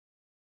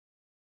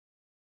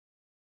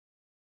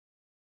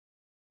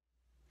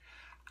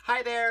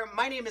Hi there,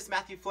 my name is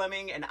Matthew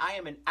Fleming and I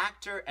am an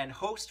actor and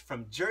host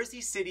from Jersey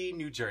City,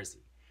 New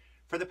Jersey.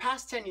 For the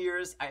past 10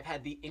 years, I've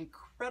had the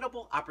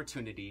incredible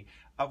opportunity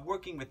of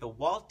working with the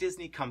Walt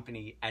Disney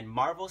Company and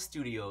Marvel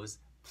Studios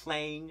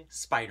playing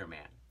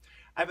Spider-Man.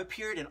 I've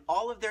appeared in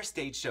all of their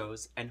stage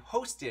shows and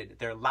hosted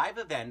their live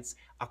events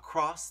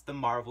across the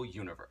Marvel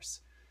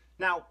Universe.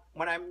 Now,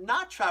 when I'm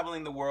not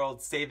traveling the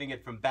world saving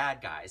it from bad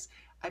guys,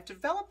 I've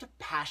developed a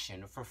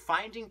passion for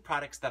finding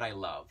products that I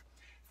love,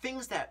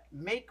 things that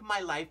make my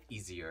life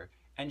easier,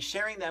 and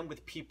sharing them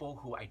with people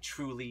who I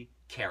truly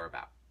care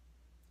about.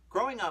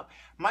 Growing up,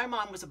 my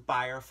mom was a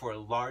buyer for a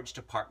large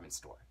department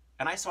store,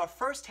 and I saw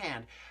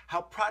firsthand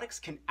how products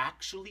can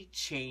actually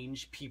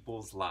change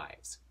people's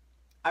lives.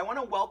 I want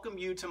to welcome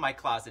you to my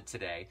closet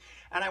today,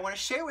 and I want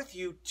to share with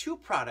you two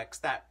products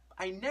that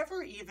I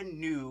never even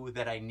knew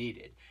that I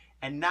needed,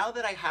 and now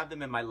that I have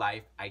them in my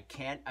life, I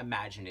can't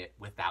imagine it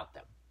without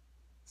them.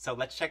 So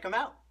let's check them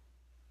out.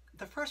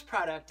 The first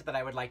product that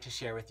I would like to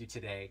share with you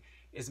today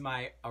is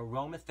my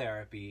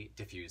aromatherapy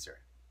diffuser.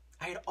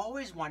 I had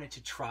always wanted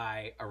to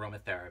try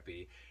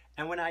aromatherapy,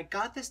 and when I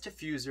got this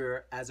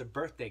diffuser as a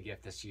birthday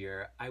gift this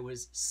year, I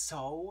was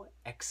so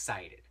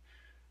excited.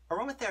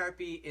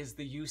 Aromatherapy is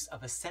the use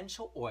of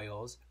essential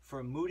oils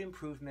for mood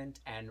improvement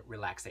and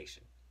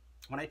relaxation.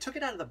 When I took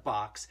it out of the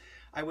box,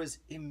 I was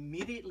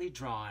immediately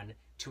drawn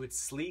to its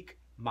sleek,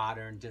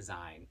 modern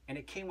design, and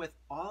it came with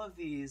all of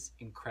these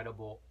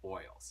incredible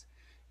oils.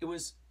 It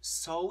was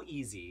so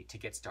easy to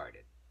get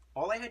started.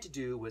 All I had to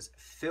do was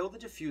fill the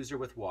diffuser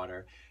with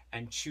water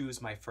and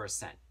choose my first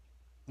scent.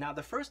 Now,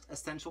 the first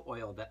essential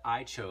oil that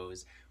I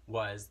chose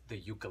was the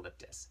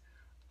eucalyptus.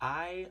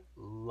 I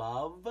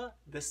love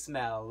the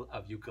smell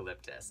of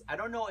eucalyptus. I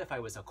don't know if I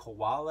was a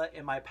koala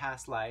in my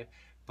past life,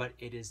 but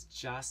it is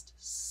just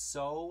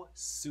so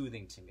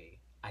soothing to me.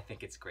 I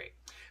think it's great.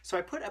 So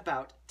I put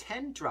about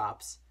 10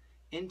 drops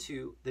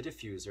into the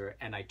diffuser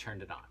and I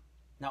turned it on.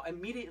 Now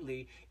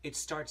immediately it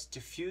starts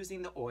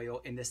diffusing the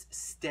oil in this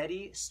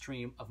steady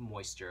stream of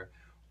moisture,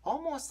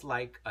 almost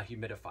like a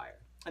humidifier.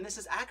 And this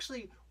is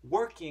actually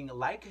working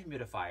like a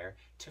humidifier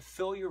to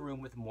fill your room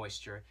with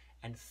moisture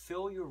and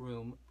fill your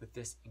room with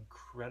this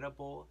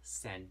incredible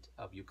scent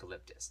of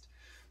eucalyptus.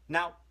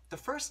 Now, the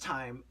first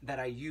time that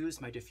I used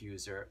my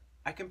diffuser,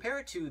 I compare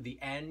it to the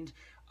end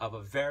of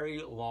a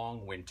very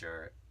long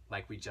winter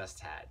like we just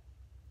had.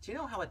 Do you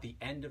know how at the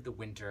end of the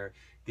winter,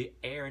 the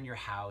air in your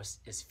house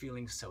is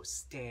feeling so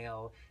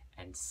stale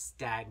and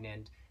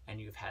stagnant,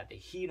 and you've had the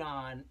heat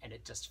on and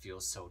it just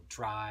feels so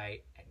dry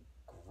and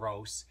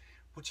gross?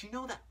 But you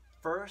know that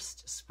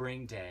first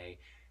spring day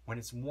when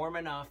it's warm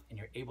enough and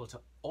you're able to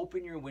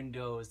open your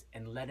windows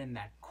and let in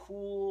that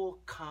cool,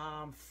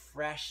 calm,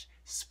 fresh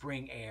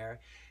spring air?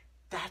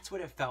 That's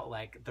what it felt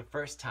like the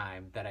first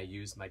time that I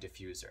used my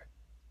diffuser.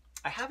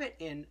 I have it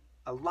in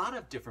a lot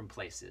of different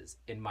places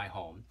in my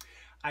home.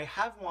 I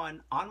have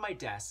one on my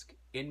desk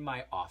in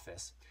my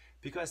office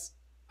because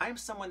I'm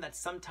someone that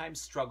sometimes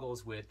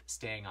struggles with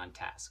staying on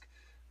task.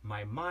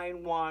 My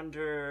mind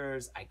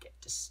wanders, I get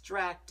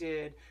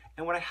distracted,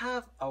 and when I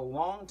have a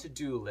long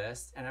to-do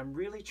list and I'm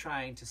really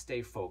trying to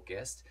stay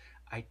focused,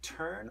 I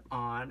turn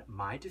on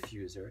my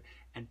diffuser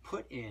and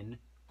put in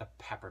the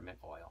peppermint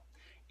oil.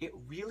 It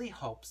really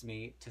helps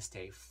me to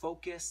stay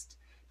focused,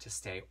 to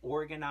stay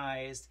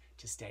organized,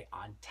 to stay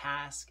on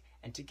task,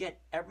 and to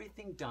get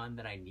everything done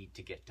that I need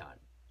to get done.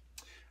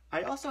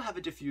 I also have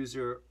a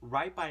diffuser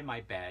right by my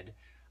bed.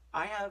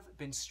 I have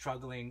been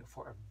struggling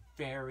for a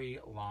very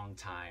long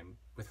time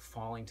with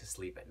falling to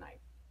sleep at night.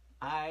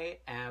 I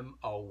am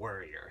a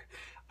worrier.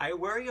 I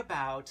worry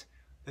about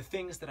the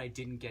things that I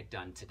didn't get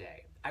done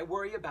today. I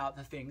worry about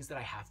the things that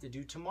I have to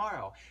do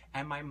tomorrow,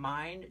 and my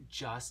mind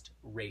just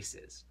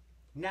races.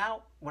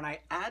 Now, when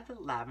I add the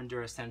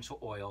lavender essential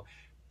oil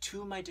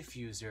to my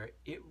diffuser,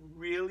 it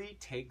really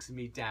takes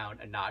me down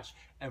a notch,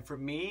 and for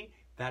me,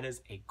 that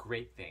is a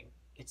great thing.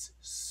 It's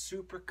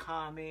super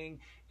calming,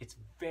 it's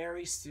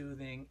very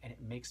soothing, and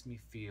it makes me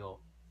feel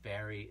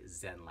very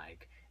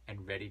zen-like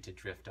and ready to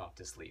drift off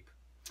to sleep.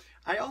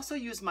 I also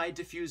use my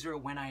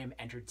diffuser when I am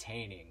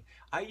entertaining.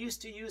 I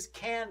used to use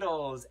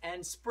candles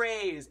and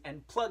sprays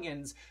and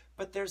plugins,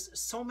 but there's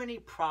so many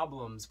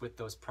problems with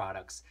those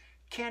products.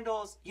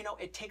 Candles,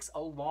 it takes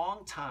a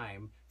long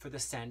time for the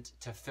scent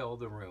to fill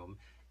the room,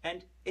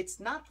 and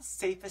it's not the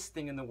safest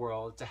thing in the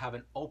world to have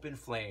an open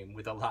flame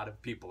with a lot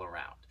of people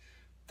around.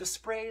 The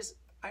sprays,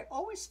 I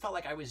always felt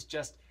like I was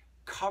just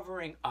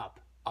covering up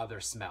other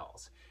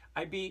smells.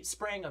 I'd be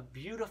spraying a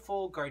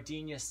beautiful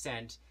gardenia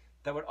scent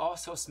that would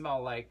also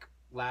smell like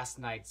last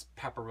night's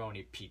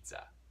pepperoni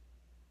pizza.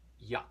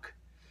 Yuck.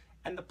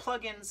 And the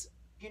plugins,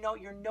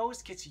 your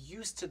nose gets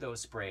used to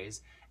those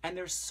sprays, and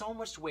there's so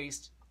much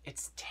waste,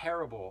 it's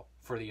terrible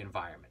for the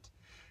environment.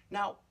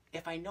 Now,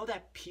 if I know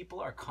that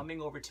people are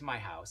coming over to my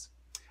house,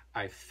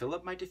 I fill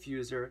up my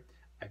diffuser,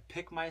 I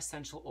pick my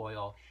essential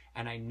oil,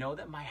 and I know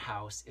that my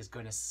house is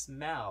going to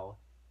smell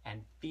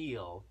and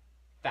feel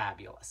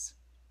fabulous.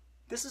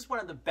 This is one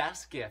of the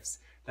best gifts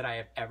that I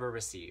have ever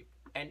received,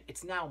 and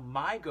it's now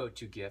my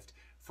go-to gift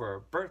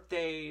for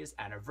birthdays,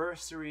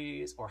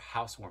 anniversaries, or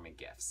housewarming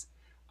gifts.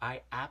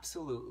 I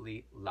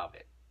absolutely love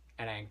it,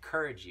 and I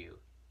encourage you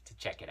to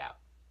check it out.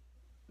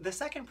 The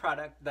second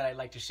product that I'd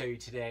like to show you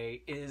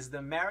today is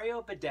the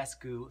Mario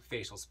Badescu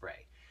Facial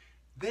Spray.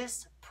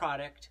 This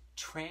product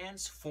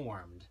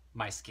transformed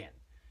my skin.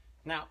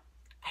 Now,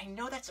 I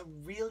know that's a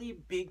really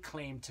big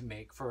claim to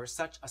make for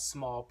such a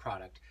small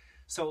product,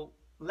 so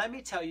let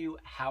me tell you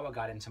how it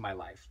got into my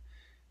life.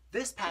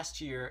 This past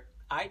year,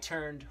 I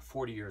turned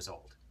 40 years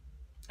old.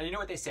 And you know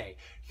what they say,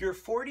 your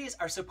 40s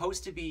are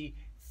supposed to be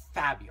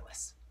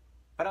fabulous.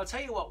 But I'll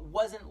tell you what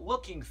wasn't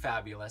looking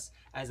fabulous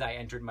as I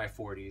entered my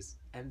 40s,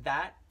 and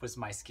that was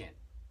my skin.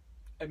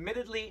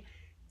 Admittedly,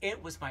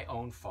 it was my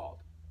own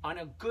fault. On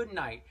a good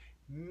night,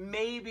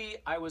 maybe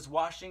I was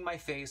washing my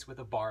face with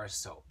a bar of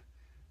soap.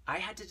 I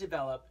had to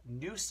develop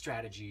new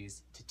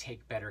strategies to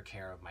take better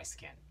care of my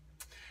skin.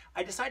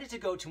 I decided to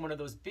go to one of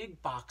those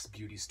big box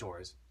beauty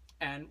stores,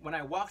 and when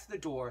I walked through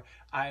the door,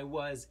 I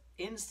was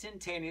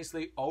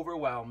instantaneously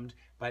overwhelmed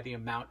by the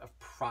amount of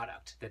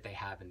product that they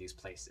have in these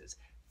places.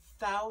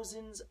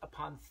 Thousands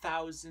upon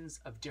thousands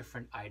of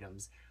different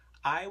items.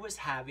 I was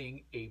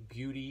having a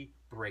beauty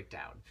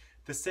breakdown.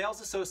 The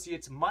sales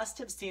associates must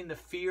have seen the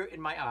fear in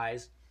my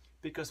eyes,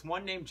 because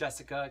one named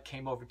Jessica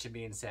came over to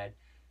me and said,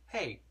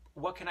 "Hey,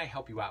 what can I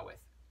help you out with?"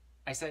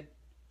 I said,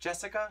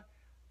 "Jessica,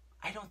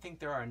 I don't think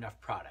there are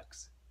enough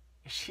products."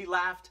 She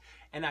laughed,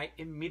 and I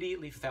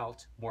immediately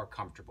felt more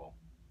comfortable.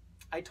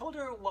 I told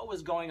her what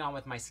was going on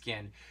with my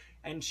skin,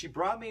 and she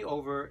brought me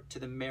over to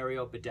the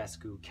Mario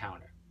Badescu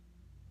counter.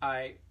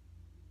 I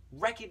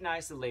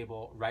recognized the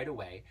label right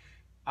away.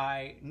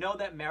 I know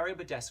that Mario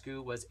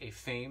Badescu was a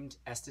famed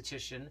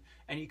esthetician,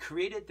 and he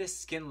created this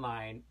skin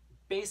line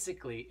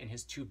basically in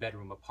his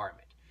 2-bedroom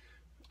apartment.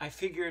 I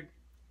figured,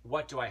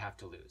 what do I have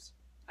to lose?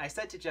 I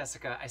said to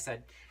Jessica, I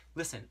said,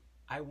 "Listen,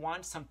 I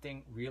want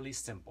something really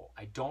simple.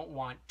 I don't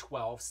want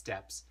 12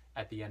 steps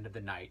at the end of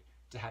the night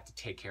to have to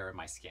take care of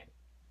my skin."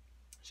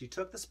 She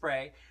took the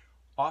spray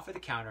off of the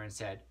counter and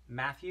said,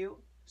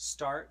 "Matthew,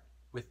 start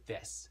with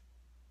this."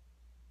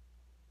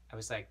 I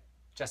was like,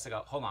 "Jessica,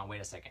 hold on,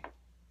 wait a second.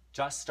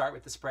 Just start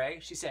with the spray?"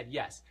 She said,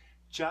 "Yes,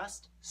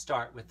 just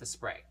start with the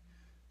spray."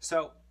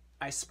 So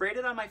I sprayed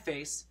it on my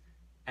face,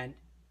 and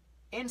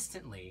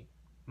instantly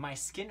my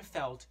skin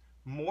felt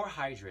more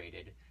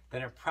hydrated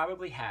than it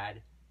probably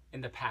had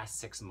in the past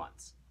 6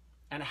 months.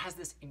 And it has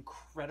this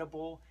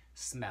incredible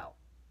smell.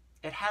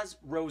 It has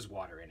rose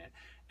water in it,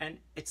 and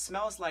it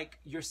smells like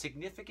your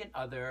significant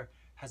other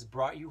has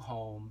brought you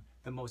home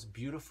the most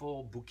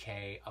beautiful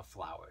bouquet of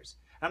flowers.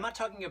 And I'm not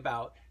talking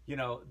about,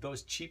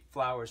 those cheap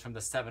flowers from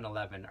the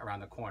 7-Eleven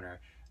around the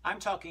corner. I'm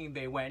talking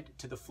they went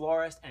to the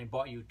florist and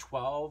bought you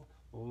 12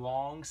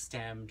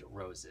 long-stemmed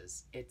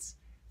roses. It's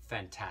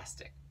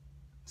fantastic.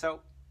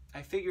 So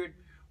I figured,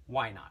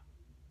 why not?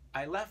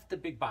 I left the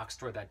big box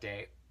store that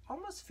day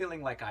almost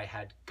feeling like I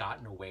had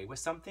gotten away with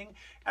something.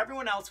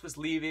 Everyone else was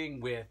leaving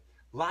with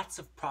lots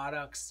of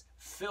products,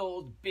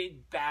 filled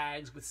big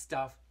bags with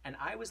stuff, and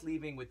I was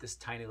leaving with this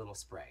tiny little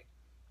spray.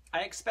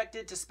 I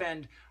expected to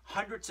spend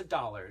hundreds of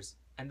dollars,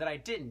 and that I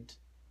didn't,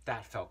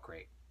 that felt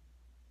great.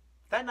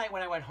 That night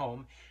when I went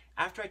home,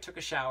 after I took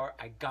a shower,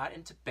 I got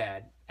into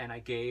bed and I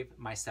gave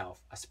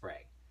myself a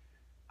spray.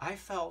 I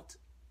felt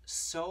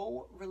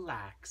so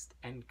relaxed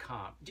and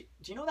calm. Do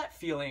you know that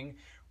feeling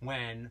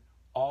when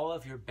all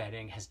of your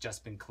bedding has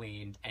just been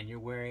cleaned and you're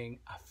wearing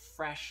a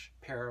fresh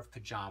pair of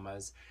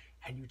pajamas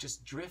and you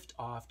just drift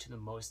off to the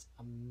most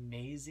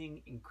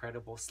amazing,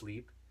 incredible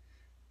sleep?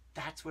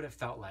 That's what it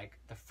felt like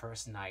the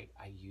first night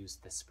I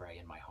used this spray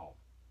in my home.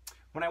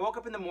 When I woke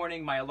up in the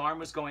morning, my alarm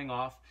was going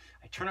off.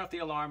 I turn off the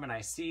alarm and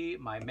I see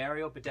my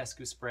Mario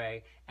Badescu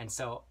spray, and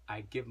so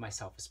I give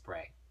myself a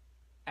spray.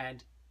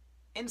 And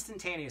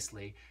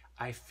instantaneously,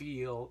 I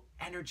feel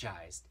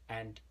energized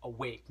and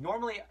awake.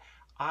 Normally,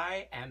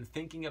 I am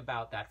thinking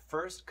about that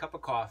first cup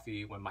of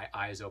coffee when my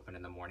eyes open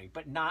in the morning,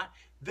 but not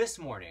this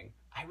morning.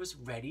 I was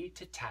ready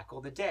to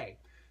tackle the day.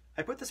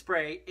 I put the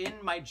spray in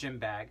my gym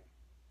bag,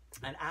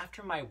 and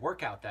after my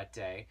workout that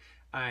day,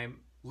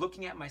 I'm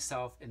looking at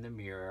myself in the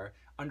mirror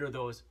under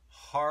those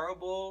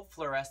horrible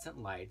fluorescent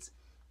lights,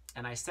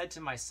 and I said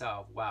to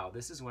myself, wow,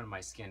 this is when my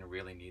skin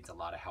really needs a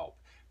lot of help,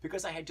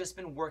 because I had just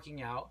been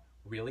working out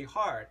really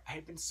hard. I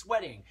had been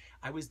sweating.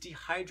 I was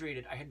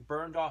dehydrated. I had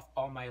burned off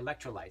all my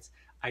electrolytes.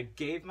 I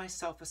gave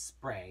myself a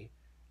spray,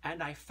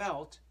 and I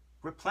felt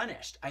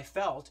replenished. I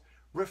felt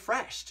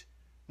refreshed.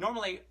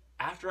 Normally,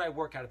 after I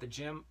work out at the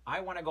gym,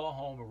 I want to go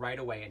home right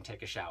away and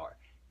take a shower.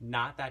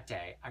 Not that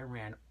day. I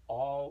ran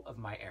all of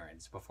my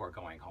errands before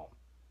going home.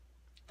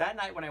 That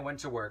night when I went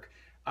to work,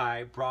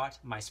 I brought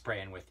my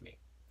spray in with me.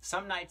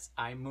 Some nights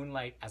I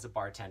moonlight as a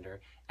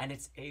bartender, and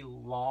it's a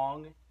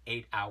long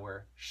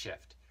 8-hour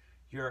shift.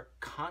 You're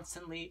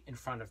constantly in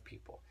front of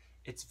people.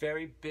 It's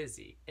very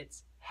busy.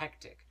 It's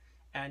hectic.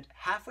 And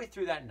halfway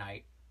through that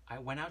night, I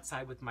went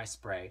outside with my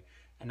spray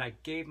and I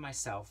gave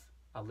myself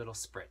a little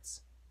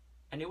spritz.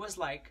 And it was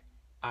like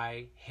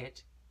I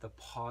hit the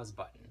pause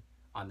button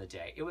on the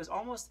day. It was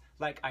almost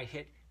like I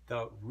hit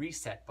the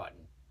reset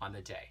button on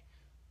the day.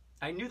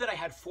 I knew that I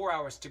had 4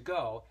 hours to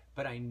go,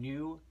 but I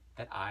knew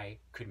that I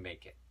could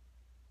make it.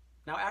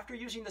 Now, after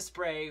using the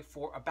spray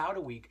for about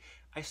a week,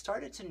 I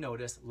started to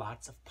notice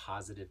lots of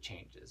positive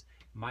changes.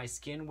 My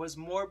skin was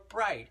more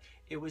bright.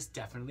 It was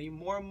definitely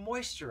more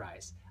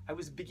moisturized. I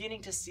was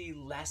beginning to see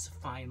less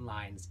fine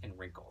lines and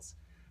wrinkles.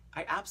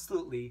 I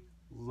absolutely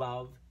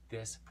love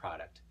this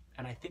product,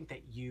 and I think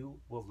that you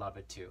will love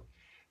it too.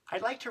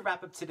 I'd like to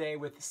wrap up today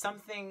with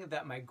something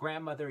that my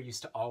grandmother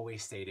used to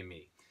always say to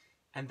me,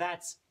 and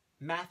that's,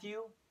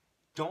 Matthew,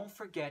 don't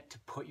forget to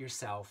put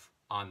yourself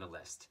on the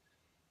list.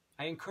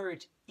 I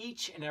encourage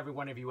each and every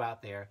one of you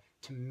out there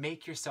to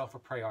make yourself a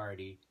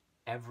priority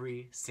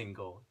every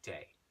single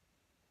day.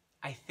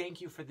 I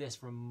thank you for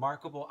this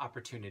remarkable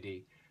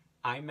opportunity.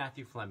 I'm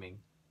Matthew Fleming,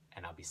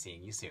 and I'll be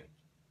seeing you soon.